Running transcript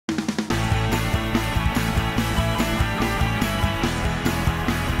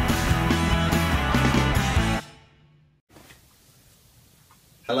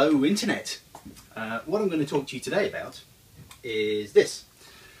Hello Internet. What I'm going to talk to you today about is this.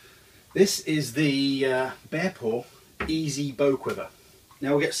 This is the Bearpaw Easy Bow Quiver.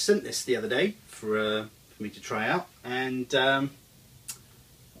 Now I got sent this the other day for me to try out, and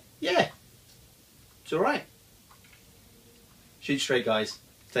yeah, it's alright. Shoot straight, guys.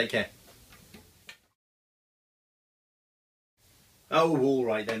 Take care. Oh,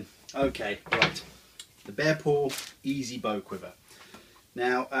 alright then. Okay, right. The Bearpaw Easy Bow Quiver.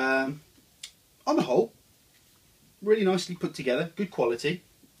 Now, on the whole, really nicely put together, good quality.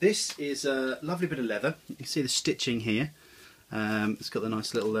 This is a lovely bit of leather. You can see the stitching here. It's got the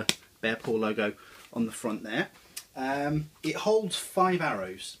nice little Bearpaw logo on the front there. It holds 5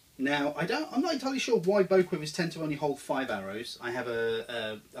 arrows. Now, I'm not entirely sure why bow quivers tend to only hold 5 arrows. I have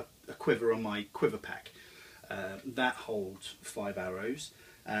a quiver on my quiver pack that holds 5 arrows.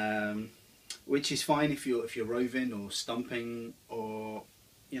 Which is fine if you're roving or stumping or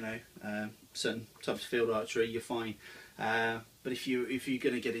certain types of field archery, you're fine. But if you're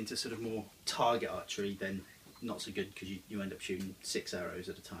going to get into sort of more target archery, then not so good, because you end up shooting 6 arrows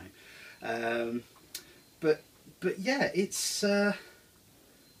at a time. But yeah, it's on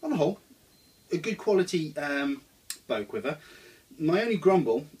the whole a good quality bow quiver. My only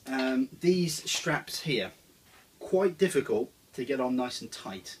grumble, these straps here, quite difficult to get on nice and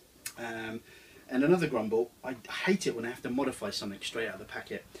tight. And another grumble, I hate it when I have to modify something straight out of the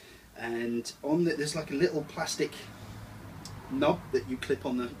packet. And there's like a little plastic knob that you clip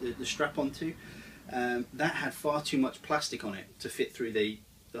on the strap onto. That had far too much plastic on it to fit through the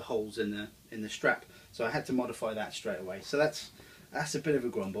holes in the strap. So I had to modify that straight away. So that's a bit of a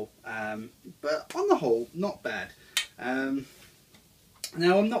grumble. But on the whole, not bad.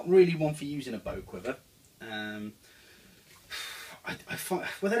 Now I'm not really one for using a bow quiver. I find,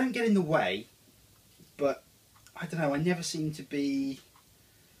 well, they don't get in the way, but I don't know, I never seem to be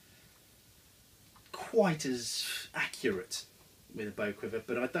quite as accurate with a bow quiver,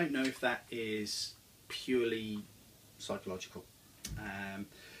 but I don't know if that is purely psychological.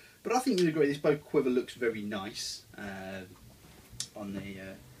 But I think you'd agree this bow quiver looks very nice on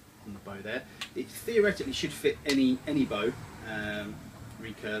the bow there. It theoretically should fit any bow,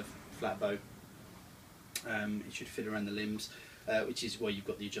 recurve, flat bow. It should fit around the limbs. Which is where you've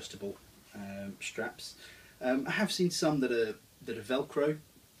got the adjustable straps. I have seen some that are Velcro,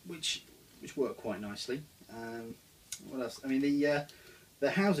 which work quite nicely. What else? I mean,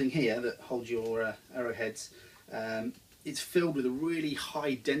 the housing here that holds your arrowheads, it's filled with a really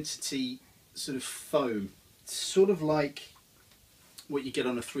high density sort of foam, sort of like what you get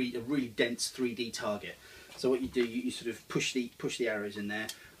on a really dense 3D target. So what you do, you sort of push the arrows in there.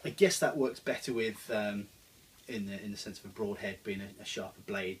 I guess that works better with in the sense of a broad head being a sharper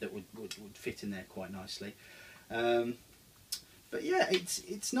blade that would fit in there quite nicely. But yeah,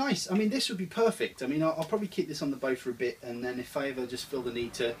 it's nice. I mean, this would be perfect. I mean, I'll probably keep this on the bow for a bit, and then if I ever just feel the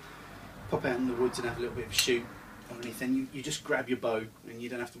need to pop out in the woods and have a little bit of a shoot or anything, you just grab your bow and you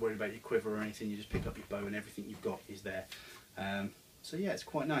don't have to worry about your quiver or anything. You just pick up your bow and everything you've got is there. So yeah, it's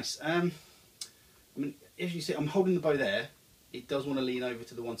quite nice. I mean, as you see, I'm holding the bow there. It does want to lean over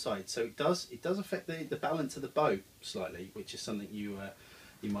to the one side, so it does affect the balance of the bow slightly, which is something you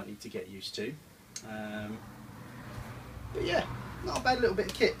might need to get used to. But yeah, not a bad little bit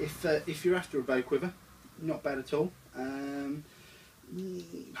of kit if you're after a bow quiver, not bad at all.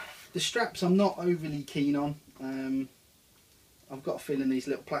 The straps I'm not overly keen on. I've got a feeling these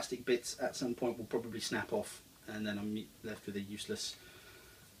little plastic bits at some point will probably snap off, and then I'm left with a useless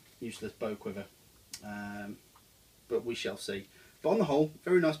bow quiver. But we shall see. But on the whole,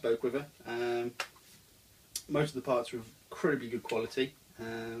 very nice bow quiver. Most of the parts are of incredibly good quality.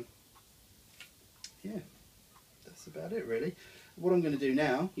 Yeah, that's about it really. What I'm going to do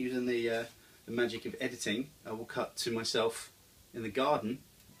now, using the magic of editing, I will cut to myself in the garden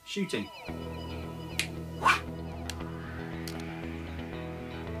shooting.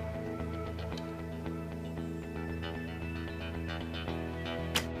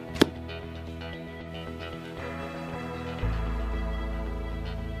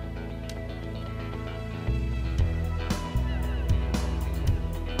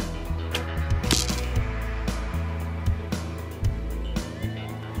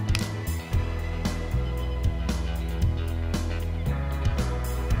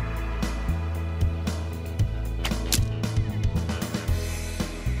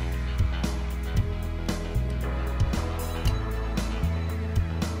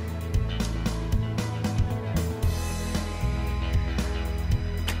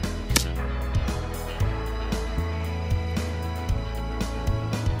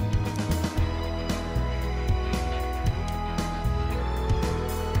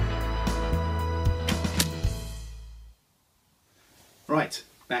 Right,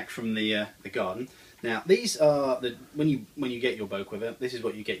 back from the garden. Now these are when you get your bow quiver, this is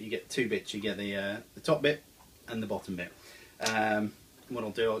what you get. You get two bits. You get the top bit and the bottom bit. What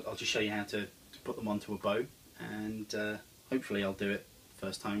I'll do, I'll just show you how to put them onto a bow, and hopefully I'll do it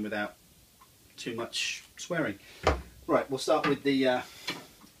first time without too much swearing. Right, we'll start with the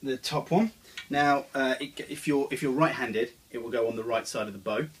top one. Now, if you're right-handed, it will go on the right side of the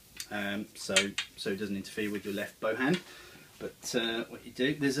bow, so it doesn't interfere with your left bow hand. But what you do,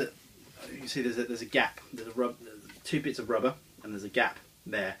 you can see there's a gap. There's two bits of rubber, and there's a gap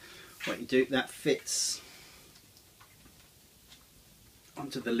there. What you do, that fits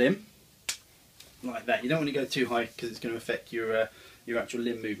onto the limb like that. You don't want to go too high because it's going to affect your actual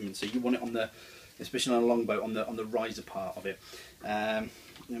limb movement. So you want it on the, especially on a longbow, on the riser part of it. And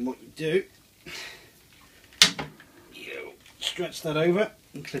then what you do, you stretch that over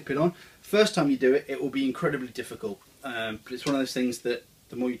and clip it on. First time you do it, it will be incredibly difficult, but it's one of those things that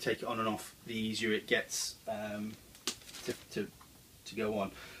the more you take it on and off, the easier it gets to go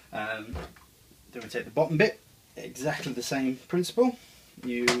on. Then we take the bottom bit, exactly the same principle.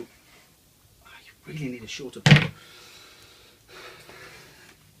 You really need a shorter bow.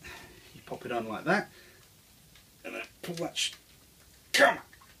 You pop it on like that, and then pull that. Come on.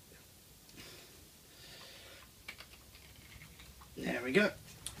 There we go,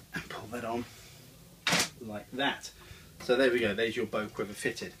 and pull that on like that. So there we go. There's your bow quiver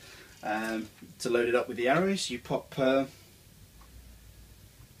fitted. To load it up with the arrows, you pop the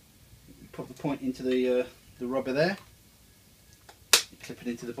point into the rubber there. You clip it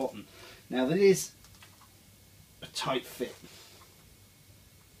into the bottom. Now that is a tight fit.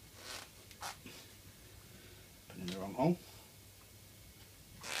 Put in the wrong hole.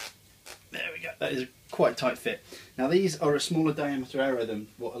 There we go. That is a quite tight fit. Now these are a smaller diameter arrow than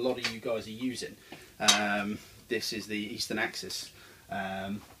what a lot of you guys are using. This is the Eastern Axis.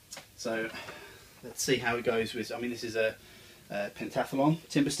 So let's see how it goes with. I mean, this is a pentathlon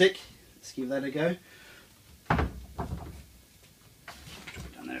timber stick. Let's give that a go. Drop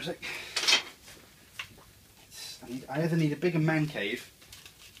it down there a sec. I either need a bigger man cave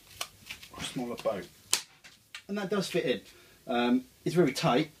or a smaller bow, and that does fit in. It's very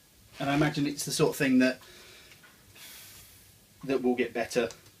tight, and I imagine it's the sort of thing that will get better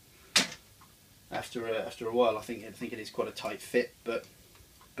after a while. I think it is quite a tight fit, but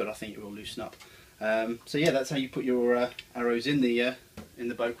I think it will loosen up. So yeah, that's how you put your arrows in the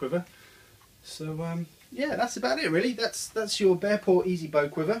bow quiver. So yeah, that's about it really. That's your Bearpaw Easy Bow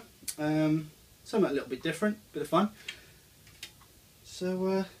Quiver. Something a little bit different, bit of fun.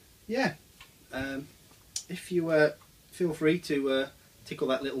 So yeah, if you feel free to tickle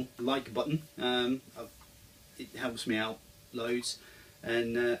that little like button. It helps me out loads,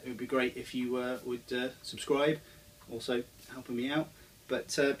 and it would be great if you would subscribe, also helping me out.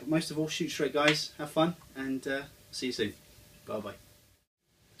 But most of all, shoot straight guys, have fun, and see you soon. Bye bye.